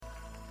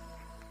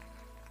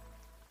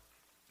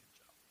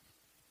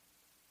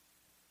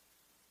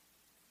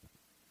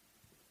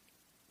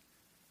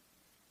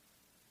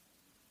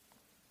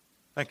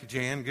Thank you,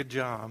 Jan. Good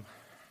job.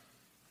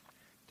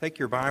 Take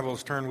your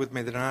Bibles, turn with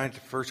me tonight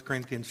to 1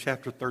 Corinthians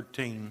chapter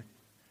 13.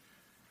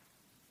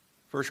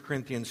 1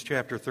 Corinthians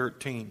chapter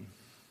 13.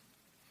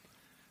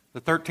 The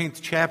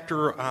 13th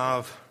chapter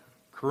of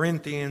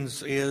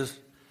Corinthians is,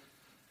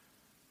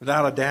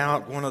 without a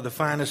doubt, one of the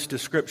finest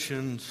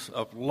descriptions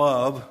of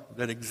love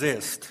that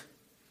exist.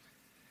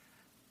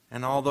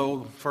 And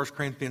although 1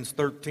 Corinthians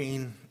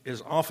 13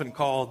 is often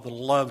called the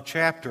love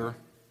chapter,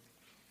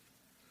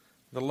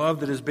 the love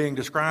that is being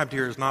described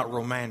here is not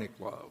romantic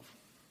love.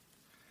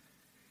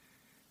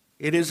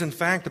 It is, in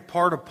fact, a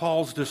part of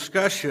Paul's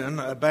discussion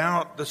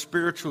about the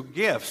spiritual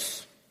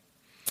gifts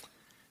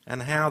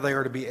and how they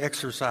are to be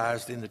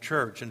exercised in the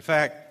church. In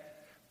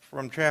fact,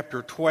 from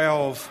chapter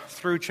 12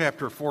 through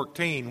chapter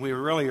 14, we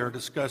really are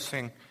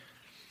discussing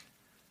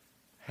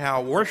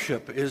how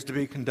worship is to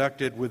be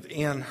conducted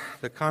within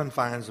the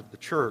confines of the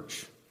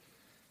church.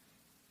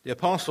 The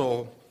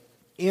apostle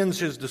ends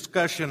his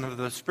discussion of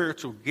the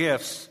spiritual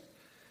gifts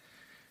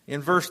in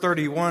verse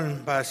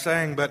 31 by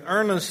saying, "But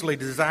earnestly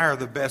desire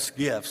the best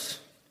gifts,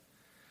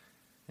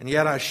 and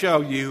yet I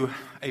show you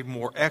a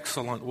more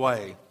excellent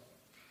way."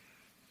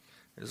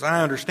 As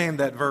I understand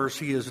that verse,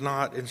 he is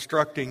not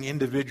instructing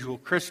individual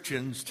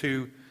Christians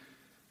to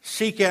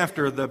seek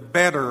after the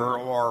better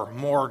or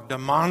more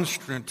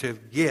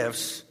demonstrative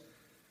gifts,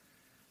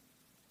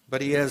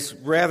 but he is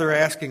rather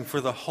asking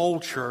for the whole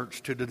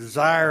church to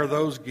desire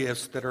those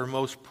gifts that are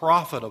most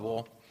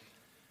profitable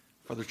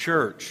for the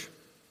church.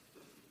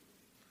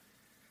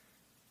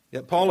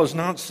 Yet Paul is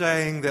not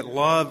saying that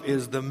love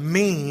is the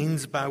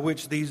means by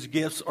which these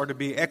gifts are to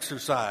be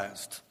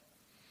exercised,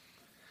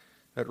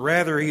 but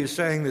rather he is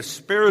saying the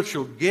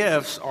spiritual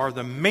gifts are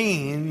the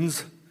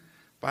means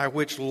by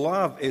which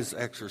love is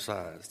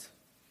exercised.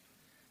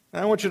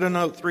 Now I want you to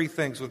note three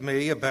things with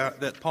me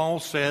about that Paul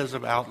says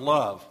about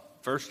love.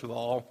 First of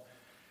all,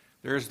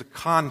 there is the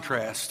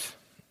contrast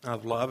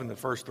of love in the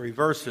first three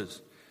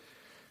verses.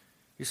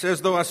 He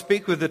says, "Though I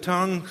speak with the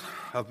tongue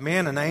of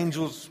men and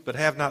angels, but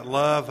have not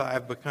love, I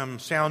have become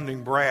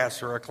sounding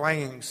brass or a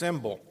clanging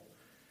cymbal.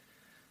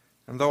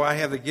 And though I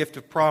have the gift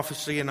of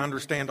prophecy and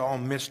understand all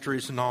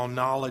mysteries and all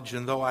knowledge,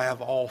 and though I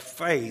have all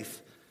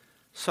faith,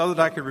 so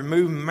that I could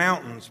remove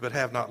mountains, but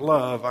have not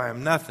love, I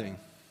am nothing.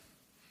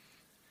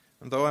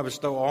 And though I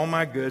bestow all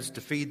my goods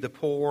to feed the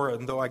poor,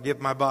 and though I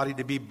give my body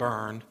to be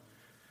burned,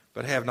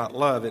 but have not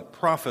love, it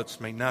profits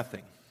me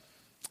nothing."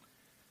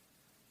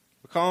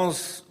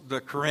 Because the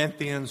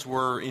Corinthians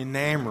were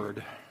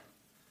enamored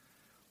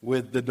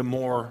with the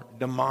more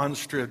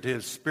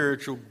demonstrative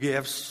spiritual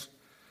gifts,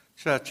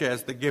 such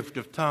as the gift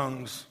of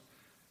tongues,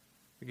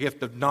 the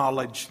gift of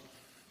knowledge,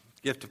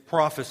 the gift of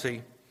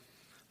prophecy,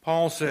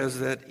 Paul says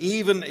that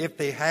even if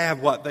they have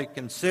what they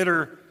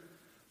consider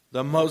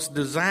the most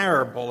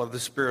desirable of the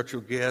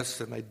spiritual gifts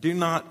and they do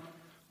not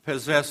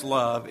possess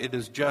love, it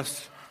is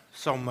just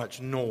so much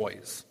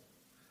noise.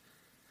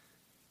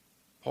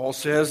 Paul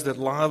says that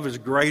love is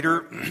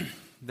greater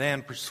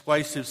than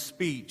persuasive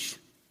speech.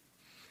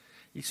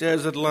 He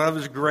says that love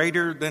is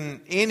greater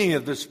than any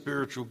of the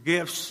spiritual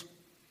gifts,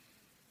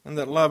 and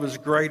that love is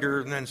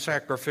greater than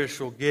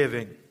sacrificial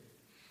giving.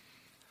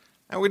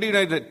 Now we do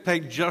need to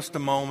take just a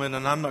moment,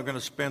 and I'm not going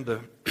to spend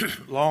a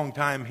long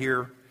time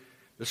here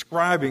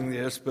describing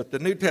this, but the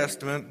New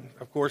Testament,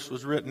 of course,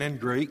 was written in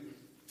Greek,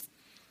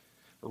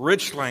 a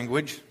rich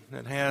language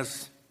that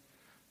has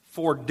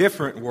 4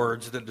 different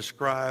words that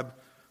describe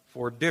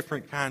 4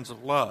 different kinds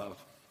of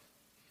love.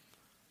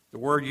 The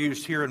word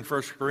used here in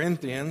 1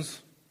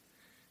 Corinthians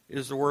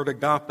is the word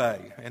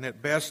agape, and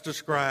it best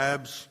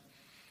describes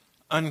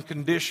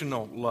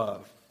unconditional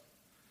love.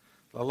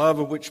 The love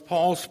of which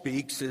Paul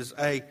speaks is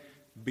a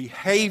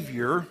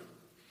behavior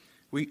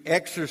we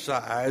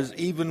exercise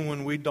even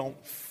when we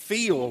don't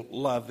feel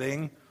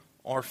loving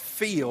or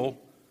feel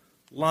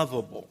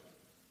lovable.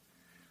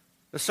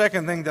 The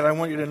second thing that I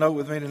want you to note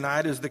with me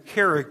tonight is the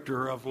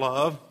character of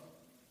love.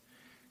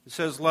 It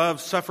says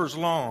love suffers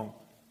long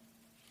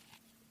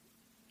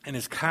and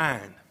is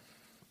kind.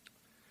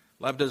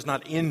 Love does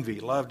not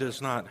envy. Love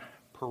does not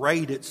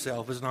parade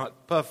itself, is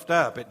not puffed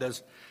up. It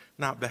does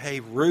not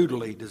behave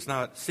rudely, does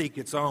not seek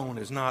its own,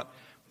 is not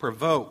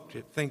provoked.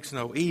 It thinks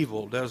no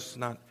evil, does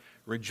not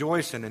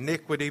rejoice in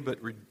iniquity, but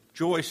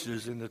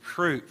rejoices in the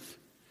truth.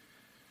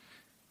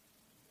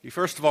 He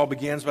first of all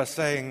begins by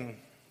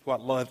saying what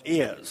love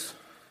is.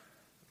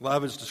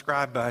 Love is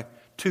described by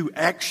 2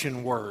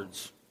 action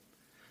words.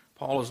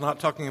 Paul is not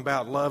talking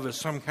about love as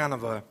some kind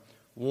of a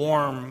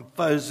warm,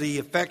 fuzzy,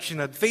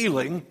 affectionate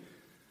feeling,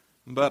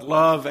 but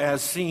love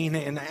as seen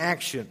in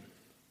action.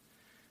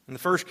 And the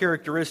first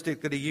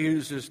characteristic that he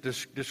uses to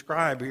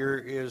describe here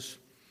is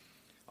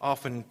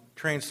often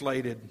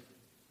translated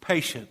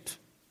patient,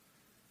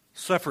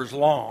 suffers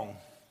long.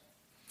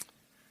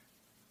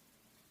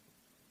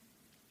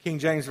 King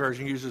James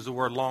Version uses the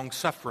word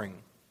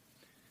long-suffering.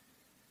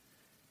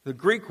 The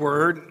Greek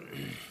word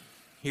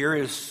here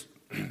is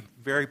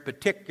very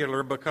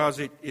particular because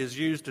it is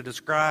used to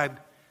describe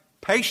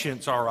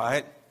patience, all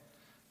right,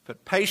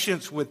 but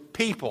patience with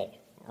people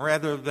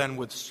rather than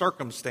with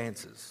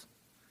circumstances.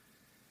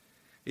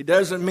 It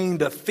doesn't mean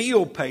to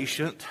feel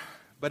patient,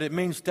 but it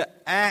means to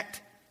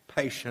act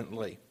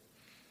patiently.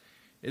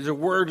 It's a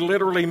word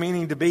literally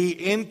meaning to be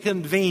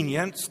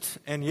inconvenienced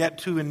and yet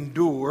to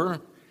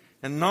endure,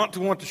 and not to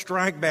want to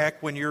strike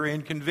back when you're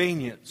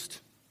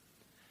inconvenienced.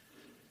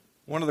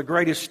 One of the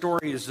greatest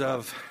stories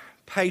of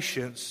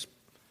patience,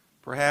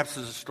 perhaps,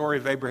 is the story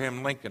of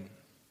Abraham Lincoln.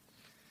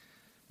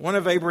 One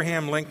of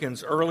Abraham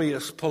Lincoln's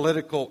earliest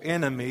political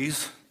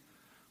enemies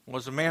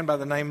was a man by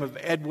the name of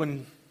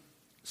Edwin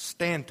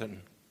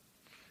Stanton.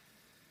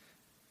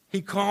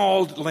 He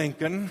called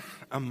Lincoln,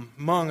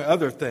 among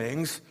other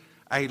things,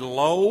 a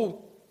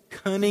low,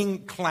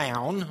 cunning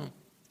clown,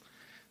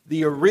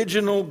 the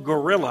original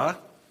gorilla.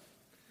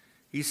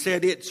 He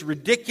said it's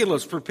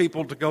ridiculous for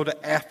people to go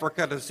to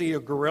Africa to see a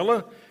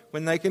gorilla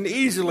when they can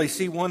easily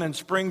see one in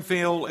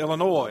Springfield,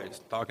 Illinois.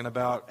 Talking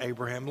about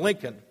Abraham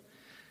Lincoln.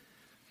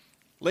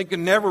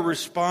 Lincoln never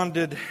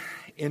responded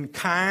in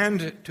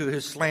kind to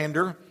his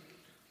slander,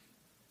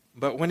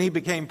 but when he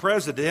became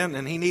president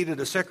and he needed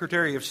a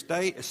Secretary of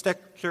State, a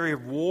Secretary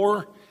of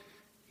War,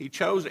 he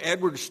chose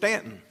Edward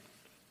Stanton.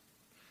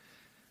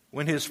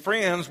 When his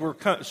friends were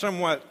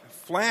somewhat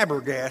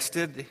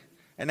flabbergasted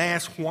and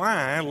asked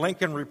why,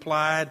 Lincoln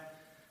replied,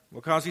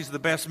 because he's the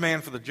best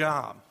man for the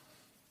job.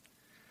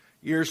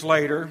 Years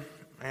later,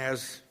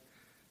 as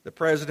the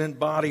president's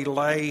body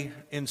lay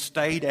in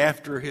state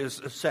after his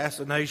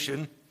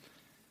assassination,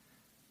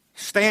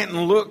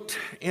 Stanton looked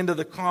into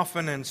the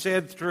coffin and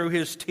said through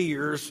his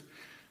tears,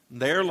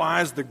 "There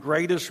lies the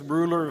greatest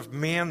ruler of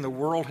men the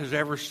world has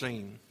ever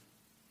seen."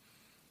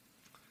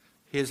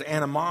 His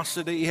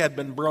animosity had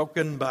been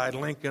broken by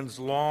Lincoln's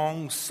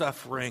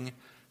long-suffering,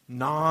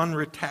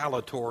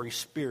 non-retaliatory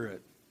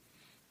spirit.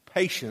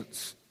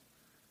 Patience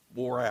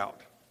wore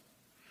out.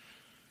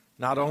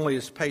 Not only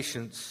is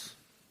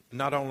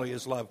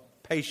love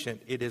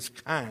patient, it is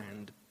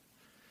kind.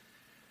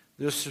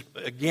 This,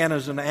 again,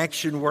 is an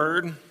action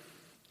word.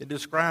 It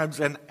describes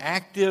an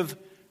active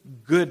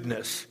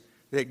goodness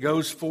that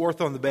goes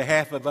forth on the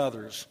behalf of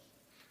others.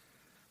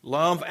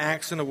 Love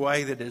acts in a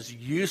way that is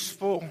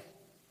useful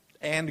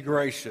and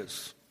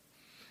gracious.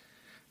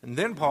 And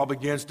then Paul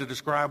begins to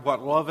describe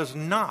what love is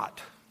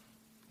not.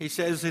 He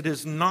says it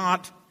is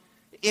not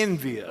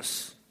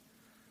envious.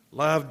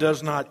 Love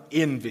does not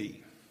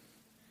envy.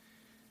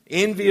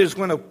 Envy is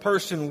when a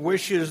person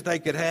wishes they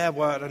could have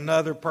what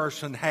another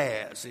person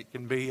has. It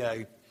can be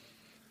a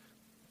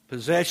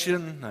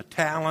possession, a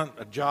talent,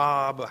 a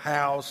job, a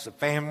house, a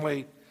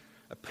family,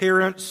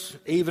 appearance,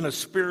 even a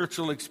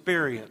spiritual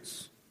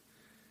experience.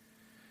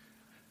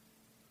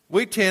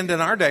 We tend in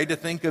our day to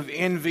think of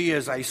envy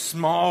as a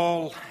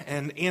small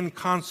and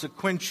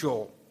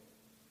inconsequential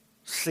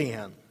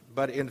sin.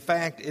 But in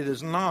fact, it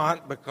is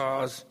not,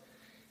 because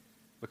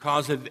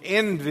of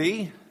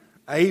envy,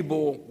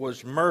 Abel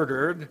was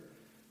murdered,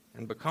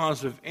 and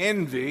because of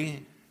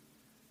envy,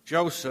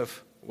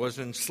 Joseph was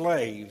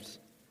enslaved.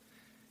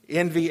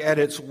 Envy at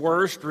its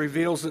worst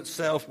reveals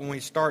itself when we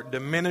start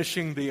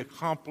diminishing the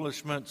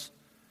accomplishments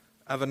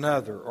of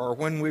another, or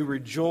when we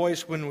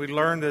rejoice when we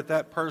learn that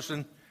that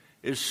person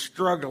is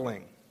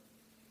struggling,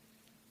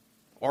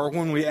 or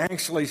when we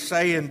actually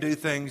say and do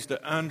things to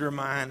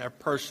undermine a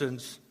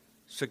person's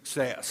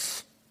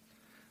success.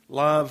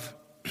 Love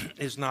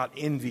is not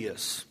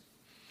envious.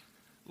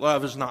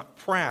 Love is not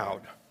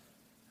proud.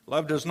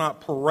 Love does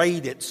not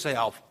parade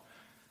itself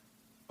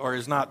or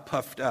is not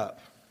puffed up.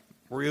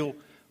 Real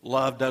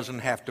love doesn't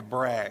have to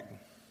brag.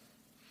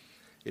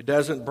 It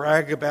doesn't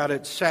brag about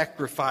its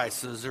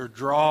sacrifices or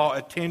draw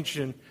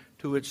attention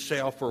to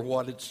itself or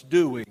what it's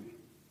doing.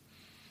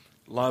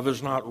 Love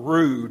is not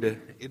rude.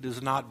 It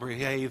does not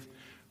behave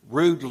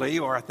rudely,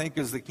 or I think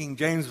as the King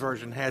James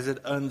Version has it,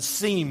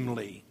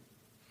 unseemly.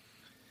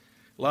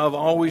 Love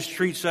always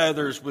treats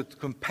others with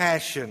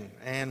compassion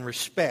and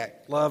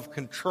respect. Love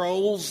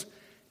controls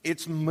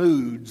its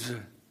moods.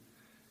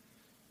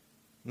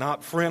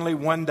 Not friendly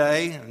one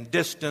day and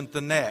distant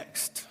the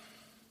next.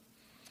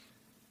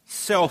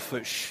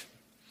 Selfish.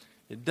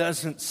 It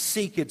doesn't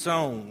seek its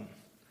own.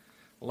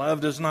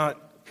 Love does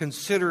not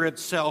consider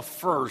itself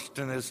first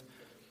and is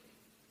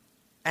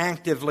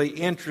actively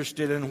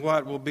interested in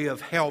what will be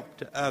of help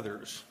to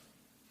others.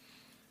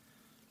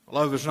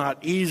 Love is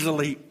not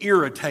easily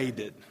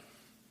irritated.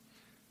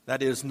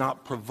 That is,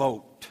 not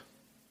provoked.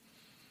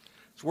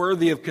 It's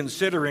worthy of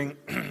considering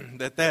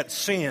that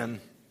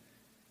sin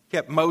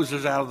kept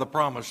Moses out of the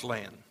promised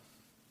land.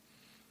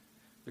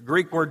 The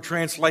Greek word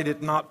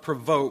translated not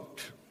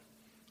provoked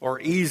or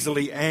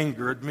easily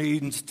angered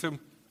means to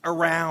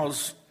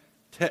arouse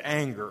to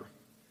anger.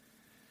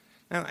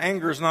 Now,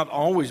 anger is not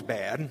always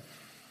bad.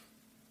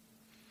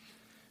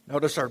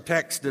 Notice our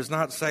text does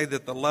not say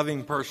that the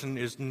loving person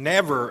is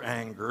never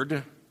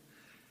angered.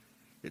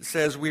 It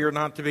says we are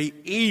not to be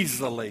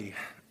easily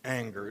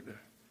angered.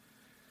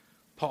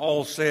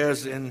 Paul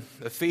says in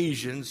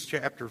Ephesians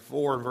chapter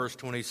 4 and verse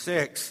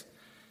 26,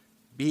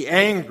 "Be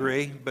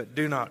angry, but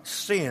do not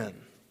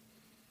sin."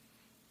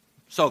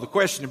 So the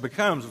question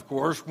becomes, of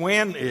course,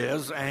 when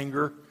is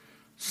anger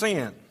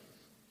sin?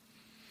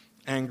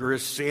 Anger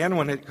is sin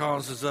when it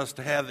causes us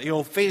to have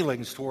ill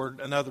feelings toward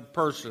another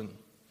person.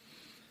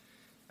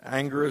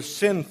 Anger is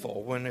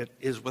sinful when it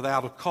is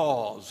without a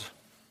cause.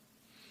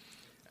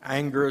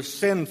 Anger is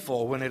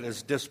sinful when it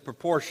is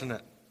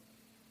disproportionate.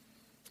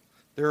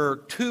 There are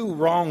two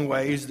wrong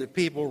ways that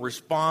people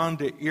respond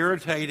to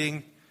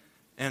irritating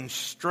and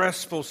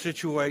stressful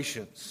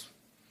situations.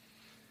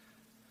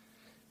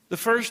 The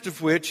first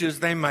of which is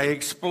they may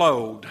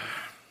explode.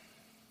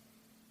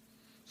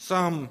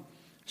 Some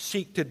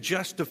seek to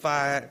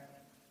justify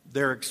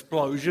their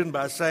explosion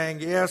by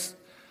saying, yes,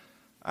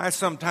 I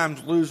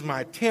sometimes lose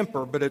my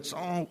temper, but it's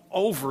all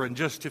over in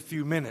just a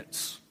few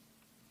minutes.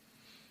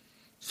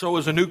 So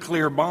is a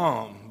nuclear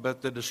bomb,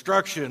 but the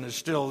destruction is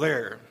still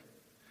there.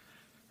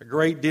 A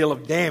great deal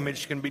of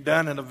damage can be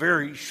done in a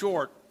very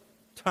short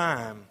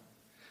time.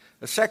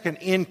 A second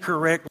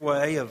incorrect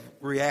way of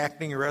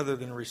reacting rather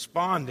than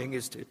responding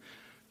is to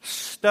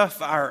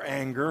stuff our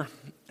anger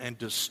and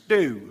to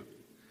stew.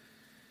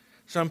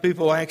 Some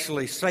people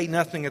actually say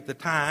nothing at the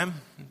time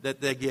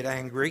that they get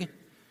angry,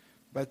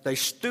 but they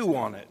stew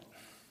on it.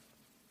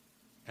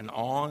 And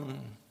on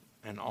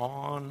and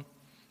on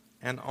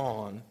and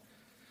on.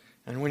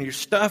 And when you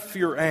stuff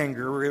your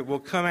anger, it will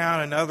come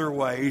out in other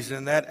ways,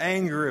 and that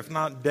anger, if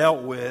not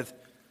dealt with,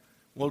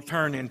 will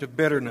turn into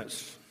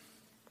bitterness.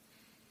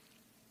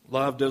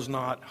 Love does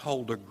not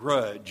hold a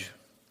grudge,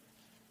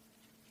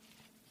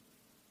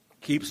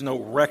 keeps no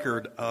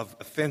record of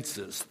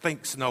offenses,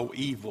 thinks no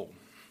evil.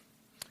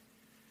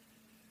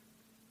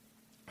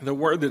 The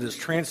word that is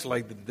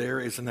translated there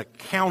is an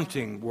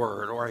accounting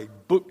word or a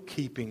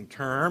bookkeeping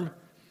term.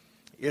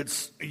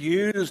 It's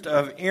used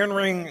of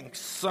entering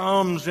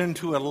sums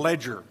into a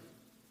ledger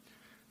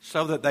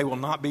so that they will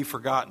not be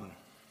forgotten.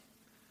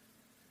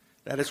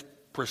 That is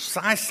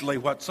precisely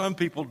what some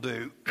people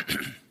do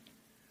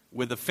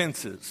with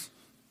offenses.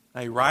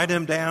 They write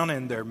them down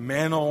in their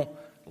mental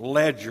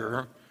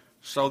ledger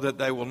so that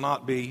they will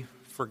not be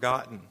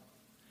forgotten.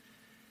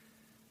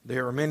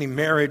 There are many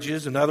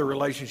marriages and other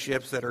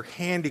relationships that are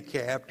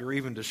handicapped or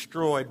even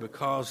destroyed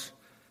because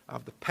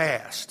of the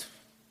past.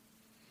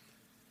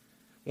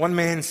 One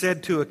man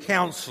said to a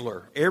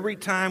counselor, every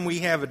time we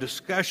have a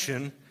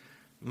discussion,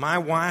 my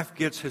wife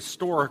gets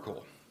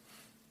historical.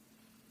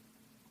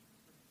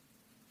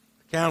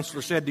 The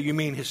counselor said, do you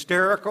mean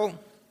hysterical?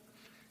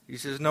 He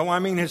says, no, I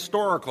mean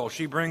historical.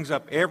 She brings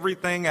up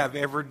everything I've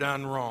ever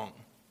done wrong.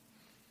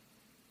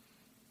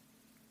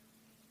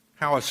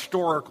 How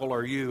historical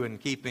are you in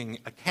keeping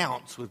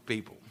accounts with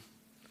people?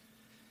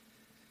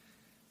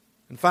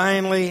 And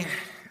finally,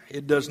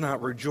 it does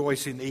not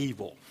rejoice in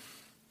evil.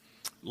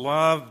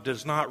 Love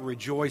does not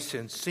rejoice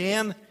in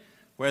sin,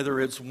 whether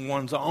it's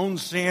one's own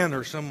sin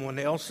or someone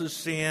else's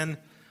sin.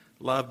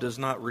 Love does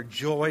not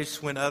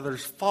rejoice when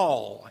others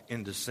fall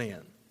into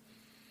sin.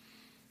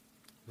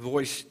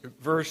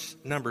 Verse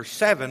number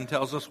 7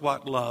 tells us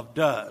what love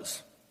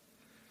does.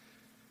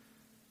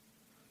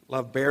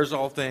 Love bears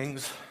all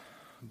things,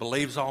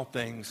 believes all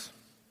things,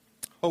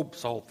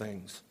 hopes all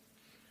things,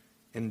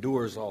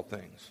 endures all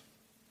things.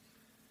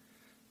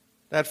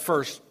 That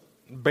first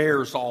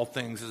bears all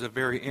things is a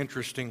very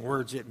interesting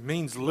word. It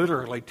means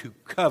literally to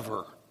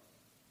cover.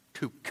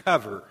 To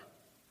cover.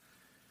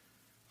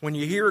 When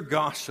you hear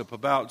gossip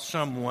about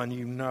someone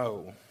you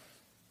know,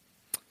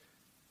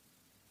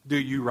 do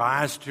you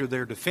rise to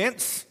their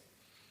defense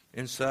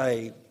and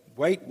say,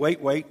 wait,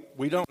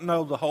 we don't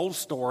know the whole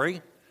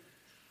story,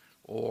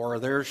 or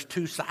there's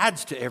two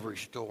sides to every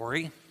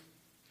story?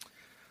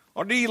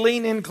 Or do you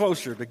lean in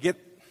closer to get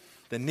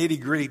the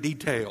nitty-gritty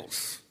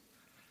details?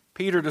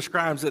 Peter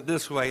describes it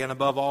this way, and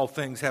above all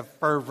things, have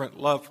fervent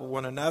love for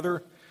one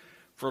another,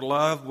 for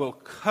love will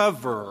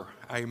cover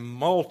a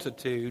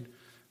multitude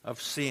of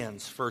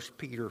sins. 1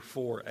 Peter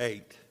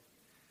 4:8.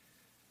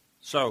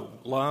 So,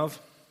 love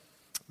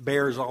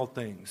bears all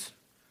things.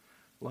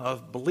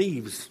 Love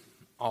believes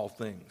all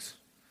things.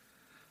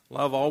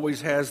 Love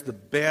always has the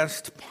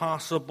best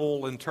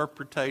possible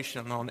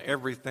interpretation on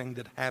everything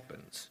that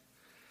happens.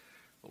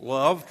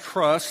 Love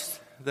trusts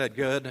that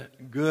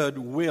good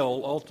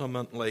will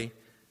ultimately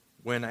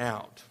win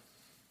out.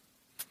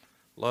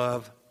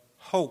 Love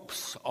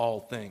hopes all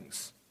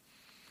things.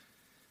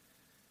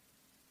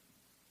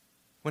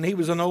 When he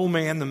was an old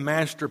man, the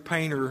master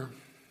painter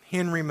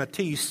Henri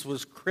Matisse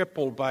was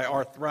crippled by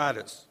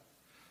arthritis.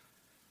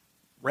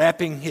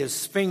 Wrapping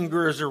his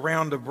fingers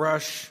around a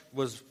brush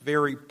was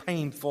very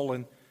painful,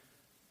 and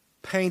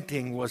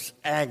painting was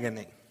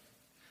agony.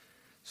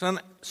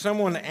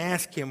 Someone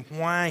asked him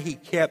why he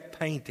kept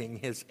painting.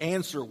 His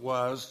answer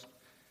was,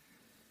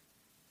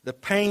 the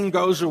pain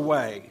goes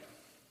away.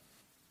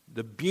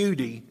 The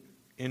beauty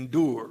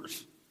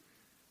endures.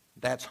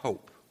 That's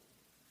hope.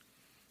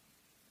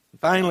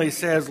 Finally, he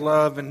says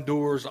love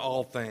endures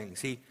all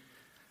things. He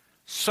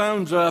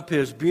sums up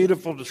his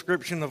beautiful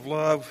description of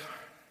love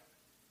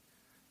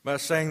by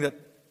saying that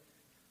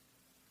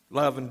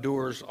love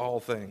endures all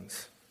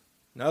things.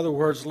 In other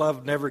words,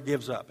 love never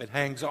gives up. It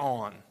hangs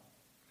on.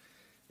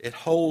 It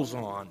holds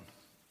on.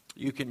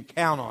 You can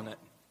count on it.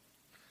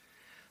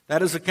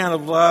 That is the kind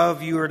of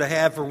love you are to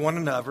have for one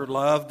another,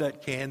 love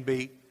that can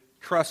be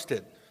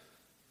trusted.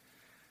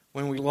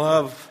 When we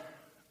love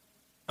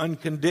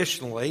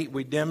unconditionally,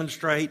 we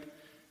demonstrate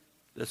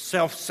the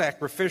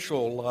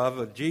self-sacrificial love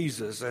of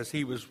Jesus as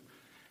he was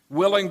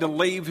willing to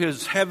leave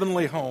his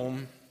heavenly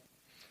home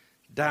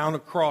down a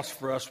cross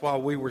for us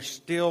while we were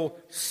still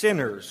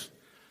sinners,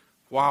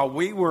 while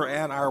we were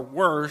at our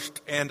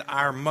worst and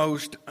our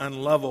most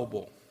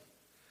unlovable.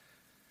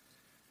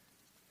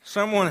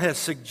 Someone has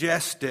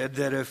suggested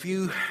that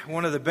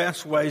one of the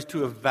best ways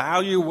to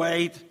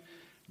evaluate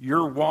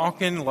your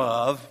walk in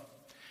love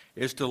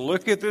is to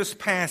look at this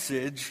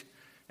passage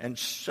and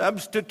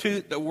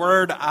substitute the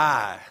word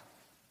I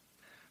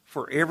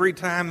for every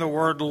time the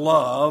word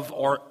love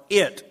or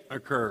it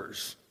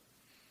occurs.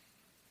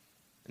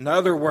 In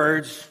other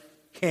words,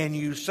 can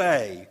you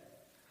say,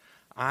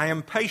 I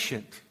am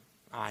patient,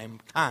 I am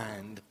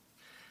kind,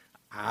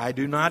 I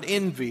do not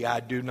envy, I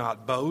do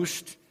not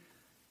boast,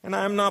 and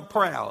I am not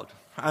proud.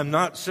 I am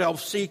not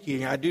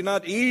self-seeking. I do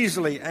not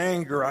easily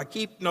anger. I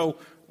keep no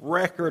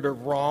record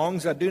of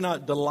wrongs. I do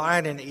not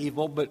delight in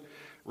evil, but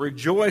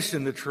rejoice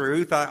in the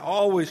truth. I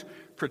always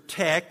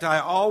protect. I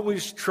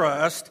always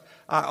trust.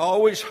 I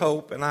always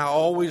hope, and I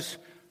always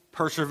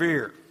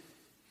persevere.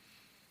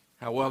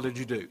 How well did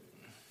you do?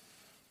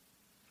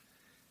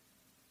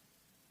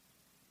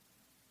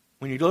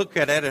 When you look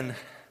at it and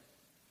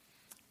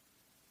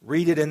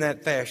read it in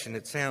that fashion,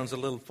 it sounds a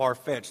little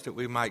far-fetched that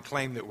we might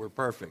claim that we're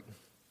perfect,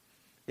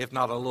 if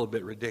not a little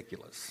bit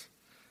ridiculous.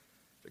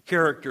 The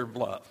character of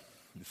love.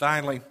 And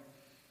finally,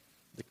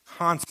 the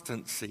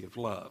constancy of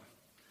love.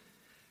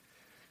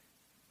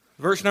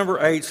 Verse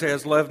number 8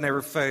 says, love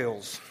never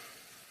fails.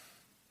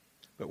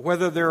 But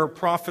whether there are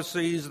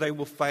prophecies, they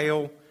will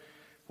fail.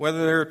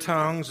 Whether there are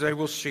tongues, they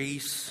will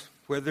cease.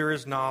 Whether there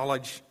is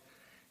knowledge,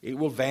 it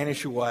will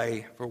vanish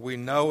away. For we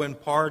know in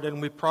part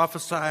and we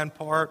prophesy in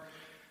part.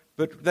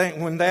 But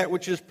when that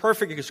which is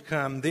perfect is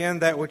come, then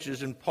that which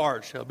is in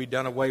part shall be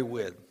done away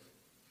with.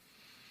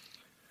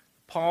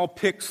 Paul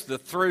picks the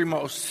three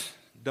most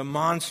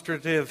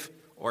demonstrative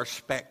or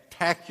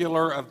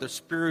spectacular of the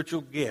spiritual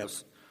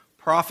gifts: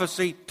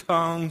 prophecy,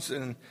 tongues,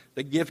 and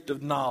the gift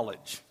of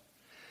knowledge.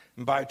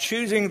 And by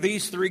choosing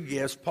these three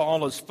gifts,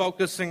 Paul is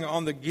focusing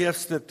on the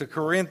gifts that the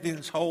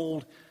Corinthians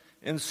hold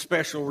in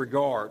special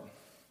regard.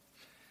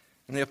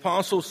 And the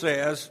apostle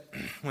says,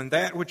 when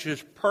that which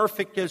is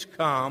perfect has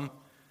come,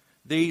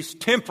 these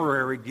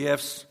temporary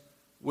gifts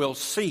will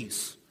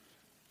cease.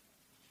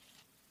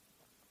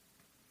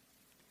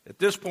 At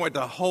this point,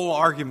 the whole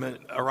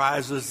argument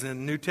arises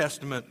in New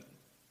Testament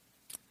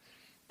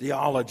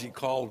theology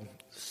called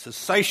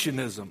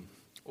cessationism,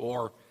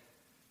 or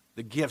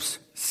the gifts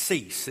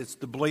cease. It's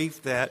the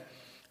belief that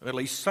at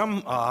least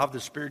some of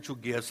the spiritual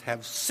gifts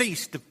have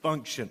ceased to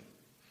function.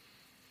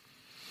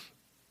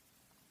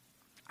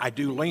 I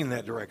do lean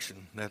that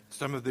direction, that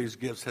some of these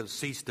gifts have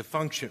ceased to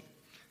function.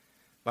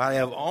 But I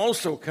have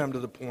also come to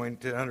the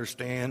point to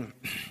understand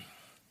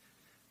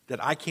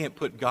that I can't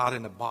put God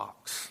in a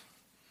box,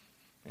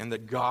 and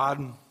that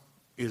God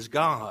is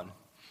God.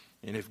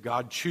 And if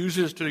God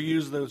chooses to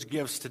use those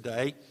gifts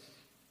today,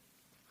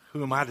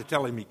 who am I to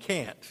tell him he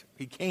can't?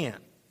 He can.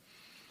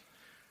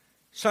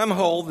 Some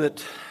hold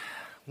that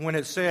when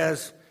it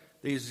says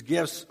these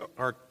gifts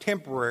are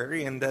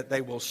temporary and that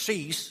they will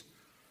cease,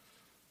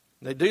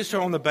 they do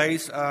so on the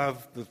base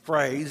of the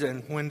phrase,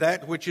 and when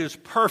that which is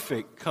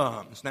perfect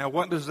comes. Now,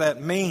 what does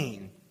that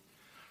mean?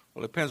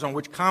 Well, it depends on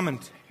which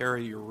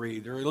commentary you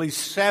read. There are at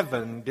least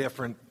 7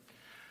 different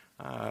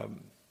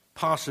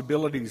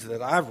possibilities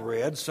that I've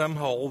read. Some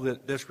hold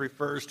that this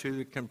refers to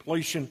the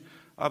completion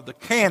of the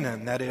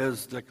canon, that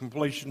is, the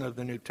completion of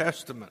the New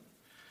Testament.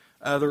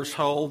 Others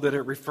hold that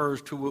it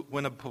refers to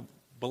when a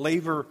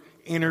believer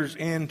enters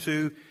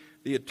into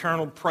the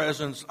eternal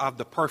presence of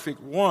the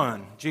perfect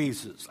one,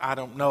 Jesus. I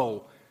don't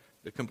know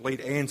the complete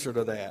answer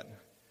to that.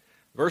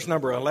 Verse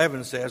number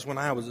 11 says, when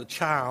I was a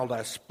child,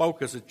 I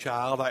spoke as a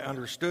child, I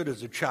understood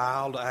as a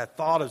child, I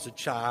thought as a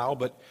child,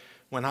 but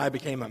when I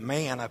became a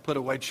man, I put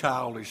away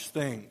childish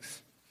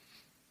things.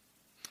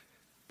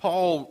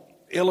 Paul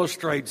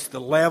illustrates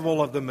the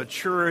level of the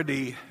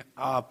maturity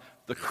of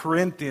the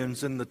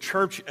Corinthians in the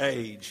church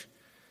age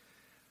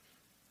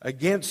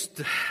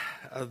against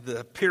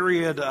the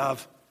period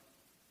of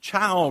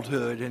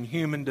childhood and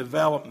human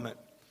development.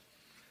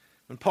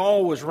 When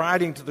Paul was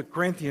writing to the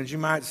Corinthians, you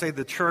might say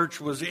the church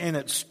was in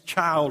its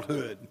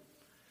childhood.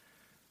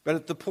 But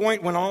at the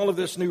point when all of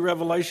this new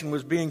revelation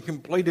was being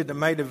completed and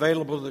made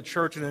available to the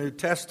church in the New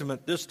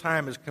Testament, this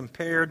time is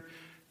compared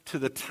to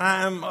the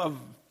time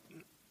of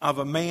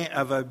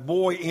a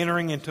boy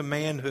entering into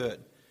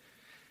manhood.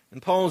 In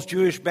Paul's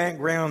Jewish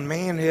background,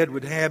 manhood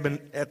would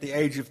happen at the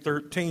age of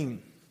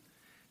 13,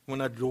 when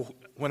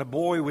a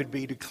boy would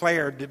be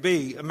declared to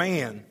be a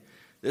man.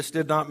 This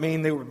did not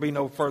mean there would be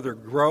no further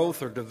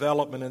growth or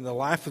development in the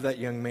life of that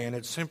young man.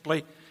 It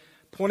simply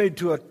pointed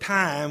to a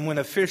time when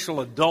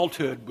official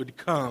adulthood would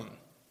come.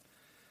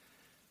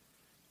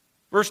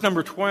 Verse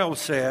number 12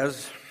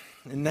 says,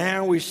 And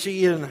now we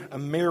see in a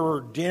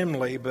mirror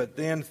dimly, but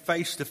then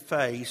face to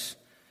face.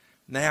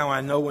 Now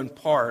I know in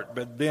part,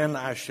 but then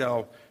I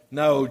shall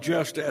know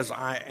just as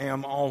I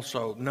am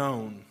also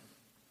known.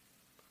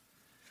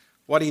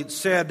 What he had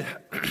said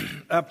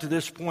up to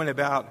this point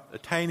about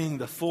attaining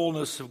the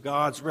fullness of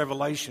God's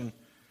revelation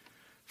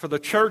for the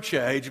church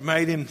age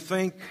made him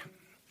think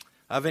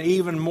of an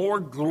even more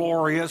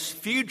glorious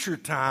future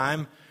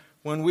time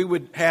when we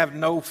would have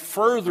no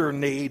further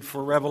need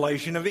for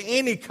revelation of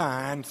any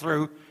kind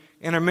through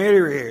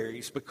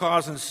intermediaries,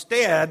 because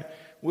instead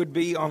would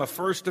be on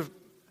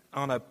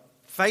a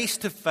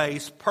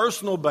face-to-face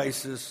personal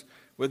basis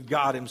with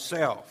God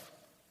himself.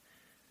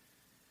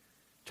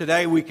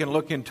 Today we can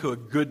look into a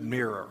good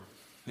mirror.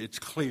 It's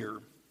clear.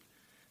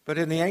 But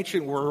in the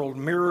ancient world,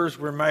 mirrors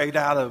were made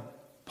out of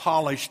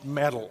polished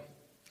metal,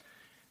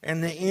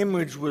 and the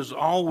image was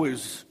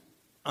always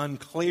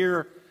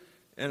unclear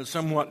and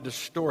somewhat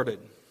distorted.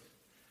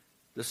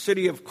 The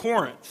city of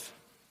Corinth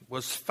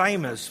was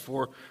famous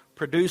for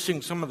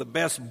producing some of the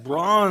best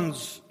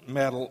bronze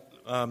metal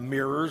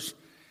mirrors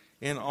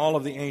in all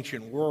of the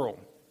ancient world.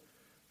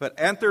 But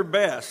at their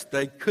best,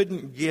 they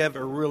couldn't give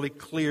a really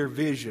clear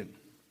vision.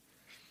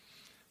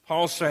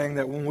 Paul's saying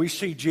that when we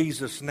see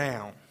Jesus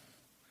now,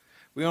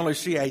 we only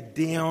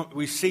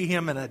see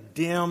him in a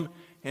dim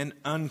and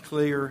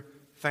unclear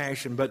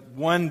fashion. But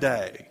one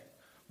day,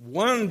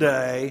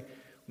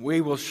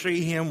 we will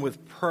see him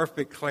with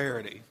perfect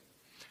clarity.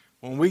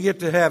 When we get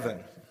to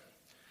heaven,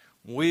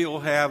 we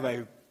will have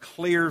a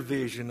clear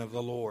vision of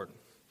the Lord.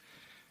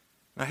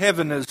 Now,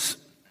 heaven is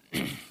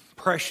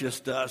precious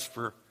to us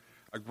for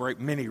a great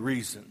many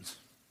reasons.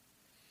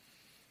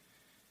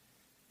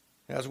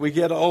 As we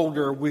get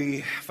older,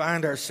 we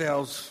find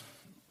ourselves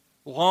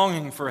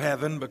longing for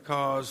heaven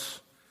because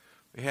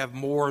we have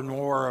more and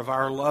more of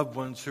our loved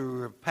ones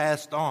who have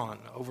passed on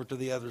over to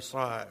the other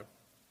side.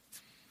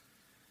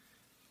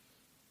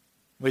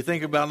 We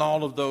think about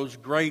all of those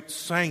great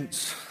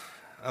saints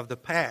of the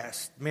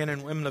past, men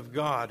and women of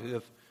God who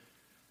have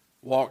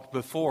walked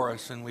before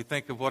us, and we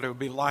think of what it would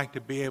be like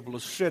to be able to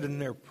sit in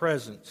their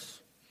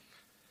presence.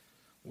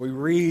 We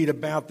read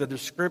about the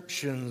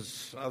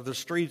descriptions of the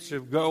streets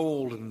of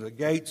gold and the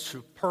gates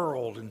of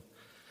pearl and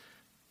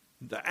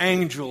the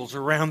angels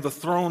around the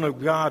throne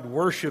of God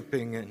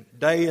worshiping and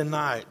day and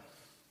night.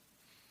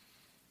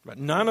 But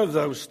none of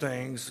those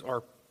things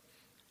are,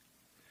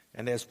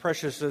 and as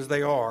precious as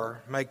they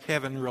are, make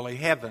heaven really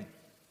heaven.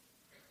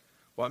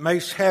 What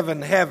makes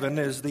heaven heaven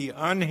is the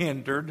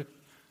unhindered,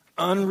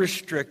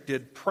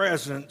 unrestricted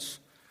presence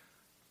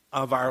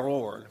of our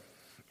Lord,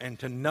 and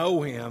to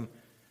know him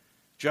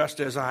just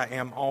as I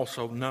am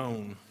also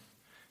known.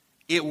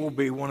 It will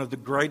be one of the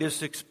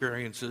greatest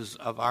experiences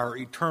of our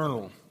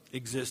eternal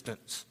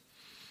existence.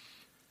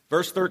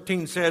 Verse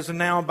 13 says, "And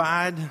now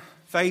abide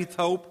faith,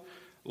 hope,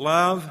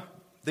 love,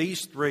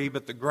 these three,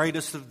 but the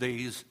greatest of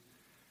these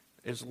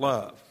is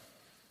love."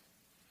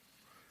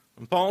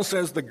 And Paul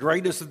says the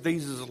greatest of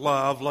these is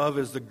love. Love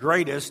is the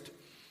greatest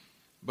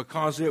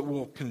because it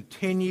will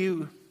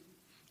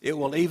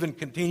even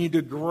continue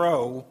to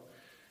grow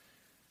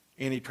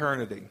in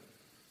eternity.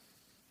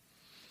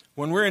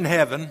 When we're in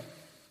heaven,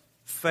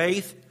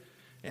 faith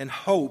and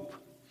hope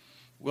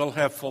will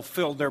have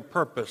fulfilled their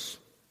purpose.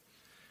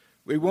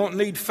 We won't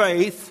need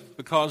faith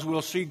because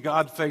we'll see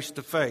God face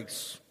to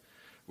face.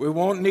 We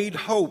won't need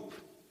hope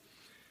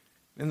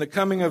in the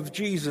coming of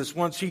Jesus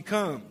once he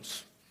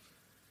comes.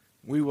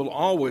 We will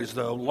always,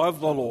 though, love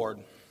the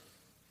Lord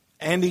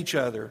and each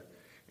other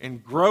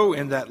and grow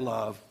in that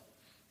love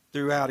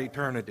throughout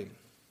eternity.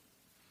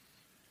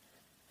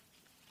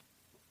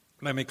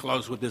 Let me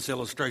close with this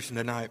illustration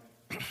tonight.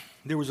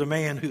 There was a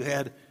man who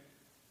had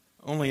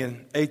only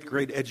an 8th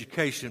grade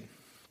education.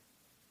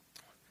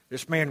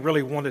 This man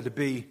really wanted to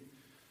be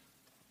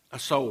a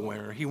soul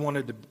winner. He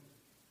wanted to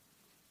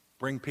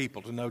bring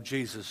people to know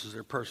Jesus as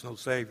their personal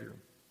Savior.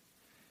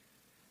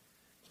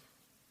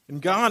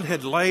 And God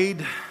had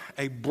laid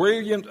a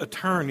brilliant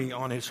attorney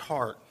on his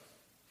heart.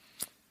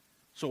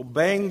 So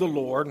obeying the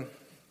Lord,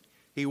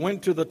 he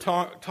went to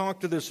talk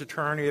to this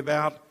attorney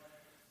about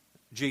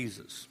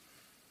Jesus.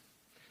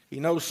 He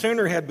no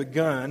sooner had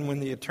begun when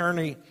the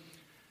attorney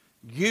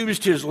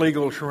used his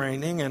legal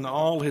training and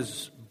all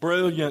his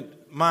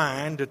brilliant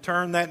mind to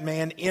turn that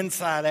man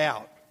inside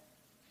out.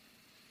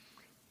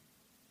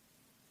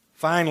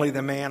 Finally,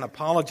 the man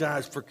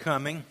apologized for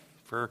coming,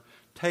 for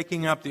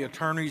taking up the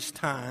attorney's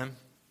time,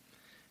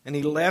 and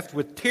he left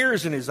with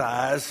tears in his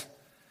eyes.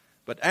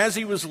 But as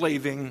he was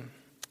leaving,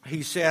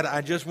 he said,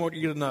 "I just want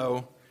you to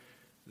know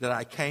that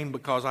I came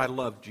because I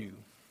loved you."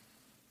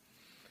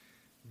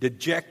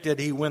 Dejected,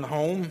 he went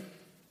home.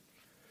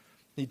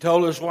 He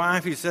told his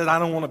wife, he said, "I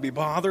don't want to be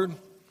bothered.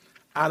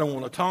 I don't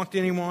want to talk to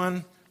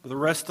anyone for the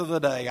rest of the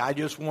day. I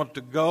just want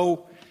to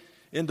go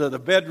into the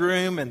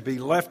bedroom and be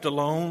left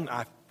alone.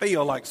 I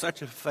feel like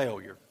such a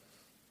failure."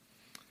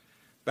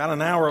 About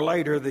an hour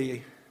later,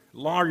 the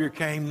lawyer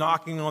came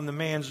knocking on the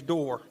man's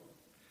door.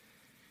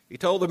 He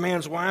told the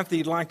man's wife that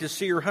he'd like to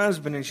see her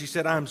husband, and she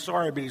said, "I'm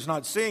sorry, but he's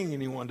not seeing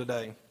anyone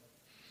today."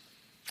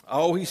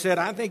 Oh, he said,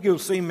 I think he'll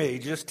see me.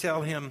 Just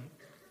tell him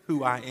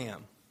who I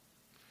am.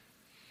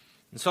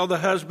 And so the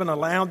husband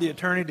allowed the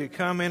attorney to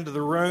come into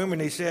the room,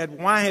 and he said,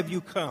 why have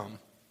you come?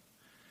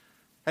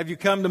 Have you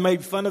come to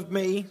make fun of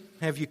me?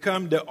 Have you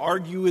come to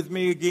argue with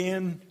me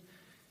again?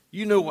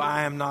 You know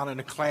I am not in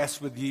a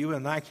class with you,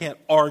 and I can't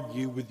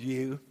argue with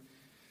you.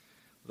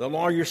 The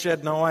lawyer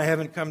said, no, I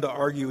haven't come to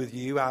argue with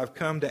you. I've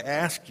come to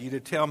ask you to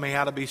tell me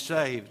how to be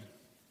saved.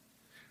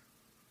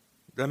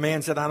 The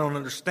man said, I don't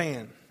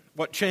understand.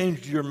 What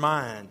changed your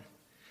mind?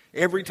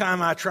 Every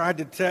time I tried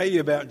to tell you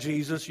about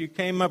Jesus, you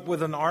came up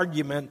with an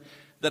argument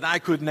that I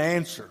couldn't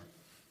answer.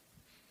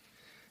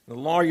 The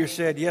lawyer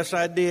said, yes,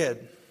 I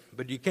did.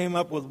 But you came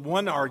up with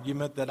one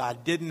argument that I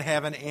didn't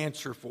have an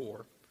answer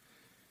for.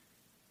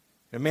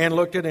 The man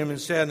looked at him and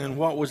said, and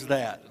what was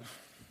that?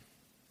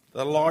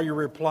 The lawyer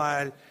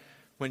replied,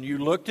 when you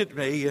looked at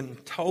me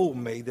and told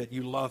me that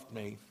you loved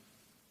me.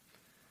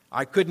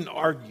 I couldn't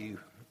argue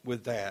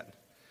with that.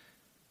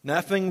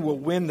 Nothing will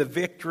win the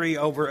victory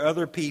over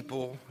other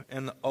people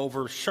and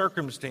over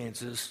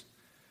circumstances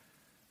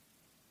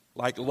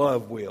like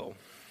love will.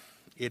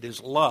 It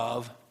is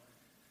love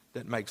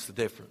that makes the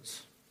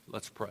difference.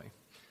 Let's pray.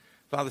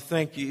 Father,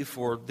 thank you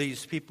for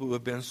these people who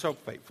have been so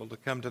faithful to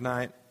come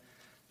tonight.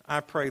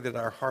 I pray that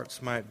our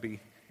hearts might be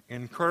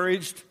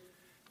encouraged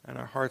and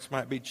our hearts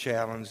might be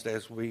challenged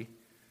as we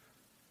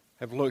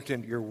have looked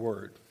into your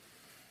word.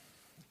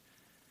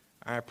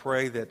 I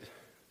pray that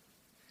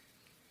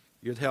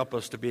you'd help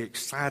us to be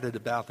excited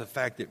about the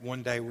fact that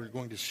one day we're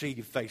going to see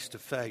you face to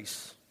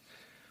face.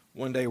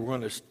 One day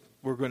we're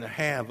going to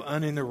have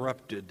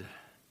uninterrupted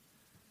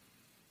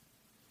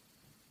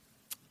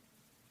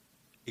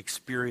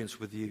experience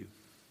with you.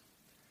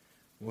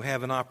 We'll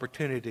have an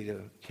opportunity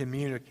to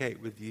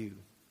communicate with you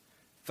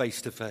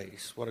face to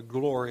face. What a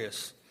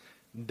glorious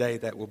day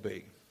that will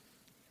be.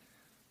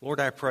 Lord,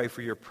 I pray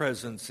for your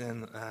presence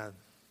in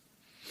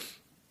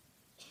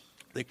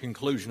the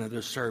conclusion of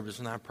this service,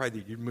 and I pray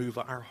that you move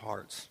our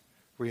hearts.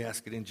 We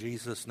ask it in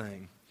Jesus'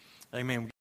 name. Amen.